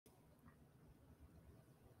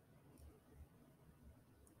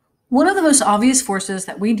One of the most obvious forces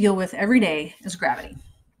that we deal with every day is gravity.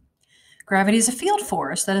 Gravity is a field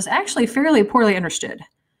force that is actually fairly poorly understood,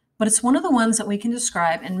 but it's one of the ones that we can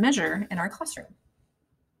describe and measure in our classroom.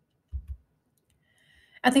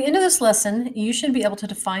 At the end of this lesson, you should be able to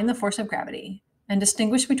define the force of gravity and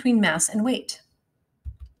distinguish between mass and weight.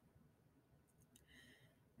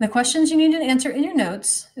 The questions you need to answer in your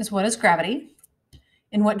notes is: what is gravity?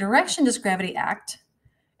 In what direction does gravity act?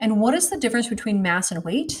 And what is the difference between mass and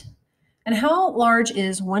weight? And how large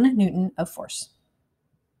is 1 Newton of force?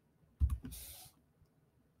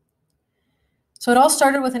 So it all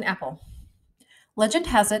started with an apple. Legend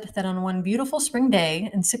has it that on one beautiful spring day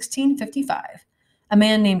in 1655, a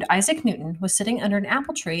man named Isaac Newton was sitting under an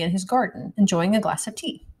apple tree in his garden enjoying a glass of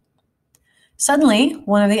tea. Suddenly,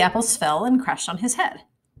 one of the apples fell and crashed on his head.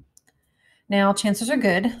 Now, chances are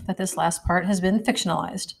good that this last part has been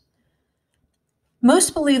fictionalized.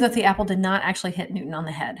 Most believe that the apple did not actually hit Newton on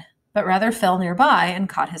the head, but rather fell nearby and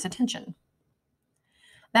caught his attention.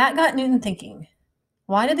 That got Newton thinking.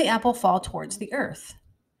 Why did the apple fall towards the earth?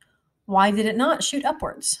 Why did it not shoot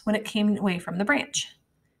upwards when it came away from the branch?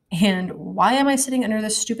 And why am I sitting under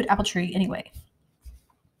this stupid apple tree anyway?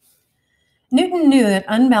 Newton knew that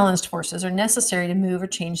unbalanced forces are necessary to move or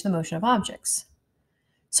change the motion of objects.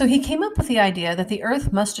 So he came up with the idea that the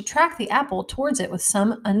earth must attract the apple towards it with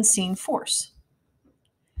some unseen force.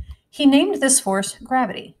 He named this force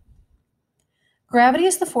gravity. Gravity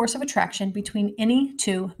is the force of attraction between any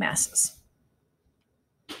two masses.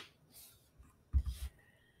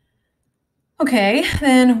 Okay,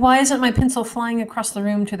 then why isn't my pencil flying across the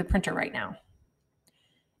room to the printer right now?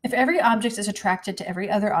 If every object is attracted to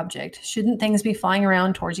every other object, shouldn't things be flying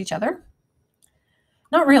around towards each other?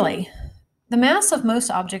 Not really. The mass of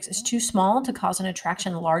most objects is too small to cause an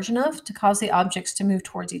attraction large enough to cause the objects to move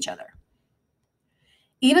towards each other.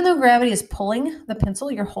 Even though gravity is pulling the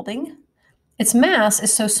pencil you're holding, its mass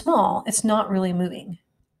is so small it's not really moving.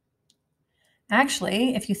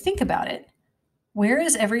 Actually, if you think about it, where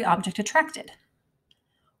is every object attracted?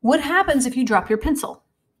 What happens if you drop your pencil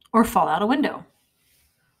or fall out a window?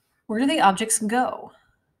 Where do the objects go?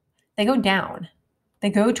 They go down.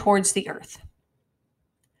 They go towards the earth.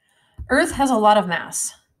 Earth has a lot of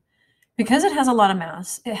mass. Because it has a lot of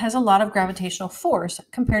mass, it has a lot of gravitational force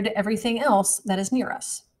compared to everything else that is near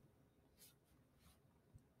us.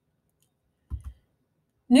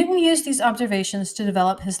 Newton used these observations to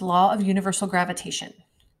develop his law of universal gravitation.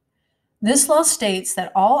 This law states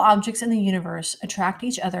that all objects in the universe attract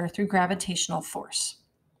each other through gravitational force.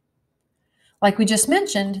 Like we just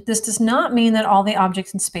mentioned, this does not mean that all the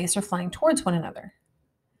objects in space are flying towards one another.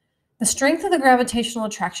 The strength of the gravitational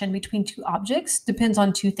attraction between two objects depends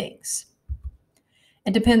on two things.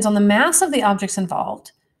 It depends on the mass of the objects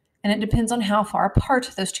involved, and it depends on how far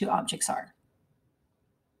apart those two objects are.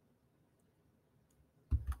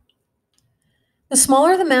 The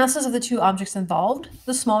smaller the masses of the two objects involved,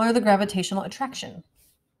 the smaller the gravitational attraction.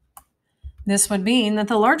 This would mean that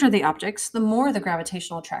the larger the objects, the more the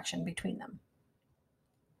gravitational attraction between them.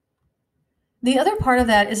 The other part of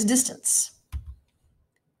that is distance.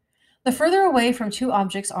 The further away from two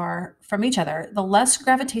objects are from each other, the less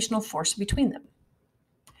gravitational force between them.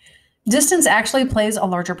 Distance actually plays a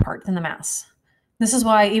larger part than the mass. This is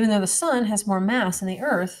why, even though the sun has more mass than the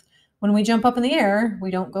earth, when we jump up in the air,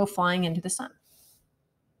 we don't go flying into the sun.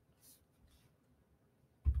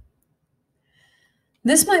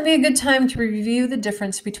 This might be a good time to review the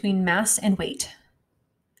difference between mass and weight.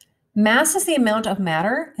 Mass is the amount of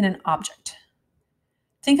matter in an object.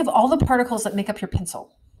 Think of all the particles that make up your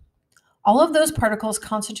pencil. All of those particles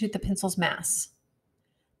constitute the pencil's mass.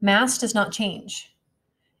 Mass does not change.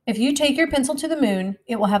 If you take your pencil to the moon,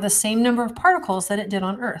 it will have the same number of particles that it did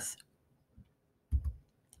on Earth.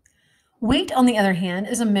 Weight, on the other hand,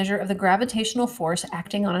 is a measure of the gravitational force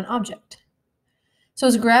acting on an object. So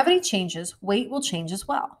as gravity changes, weight will change as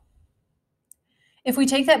well. If we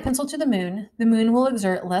take that pencil to the moon will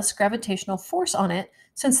exert less gravitational force on it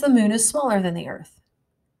since the moon is smaller than the Earth.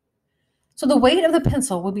 So the weight of the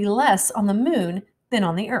pencil will be less on the moon than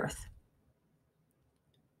on the Earth.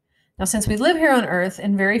 Now, since we live here on Earth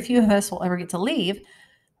and very few of us will ever get to leave,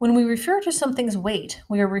 when we refer to something's weight,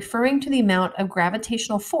 we are referring to the amount of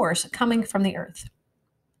gravitational force coming from the Earth.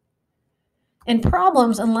 In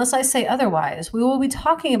problems, unless I say otherwise, we will be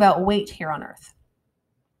talking about weight here on Earth.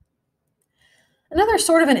 Another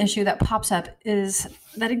sort of an issue that pops up is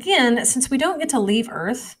that, again, since we don't get to leave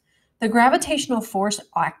Earth, the gravitational force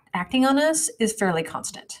acting on us is fairly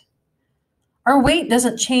constant. Our weight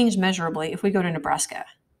doesn't change measurably if we go to Nebraska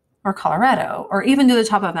or Colorado or even to the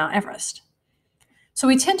top of Mount Everest. So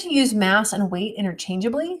we tend to use mass and weight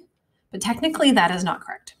interchangeably, but technically that is not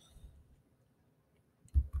correct.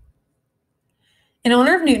 In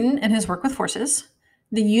honor of Newton and his work with forces,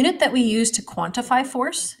 the unit that we use to quantify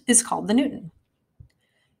force is called the Newton.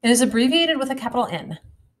 It is abbreviated with a capital N.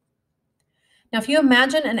 Now, if you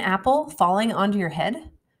imagine an apple falling onto your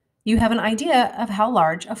head, you have an idea of how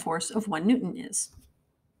large a force of 1 Newton is.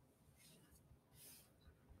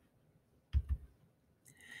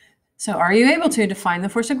 So are you able to define the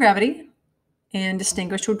force of gravity and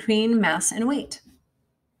distinguish between mass and weight?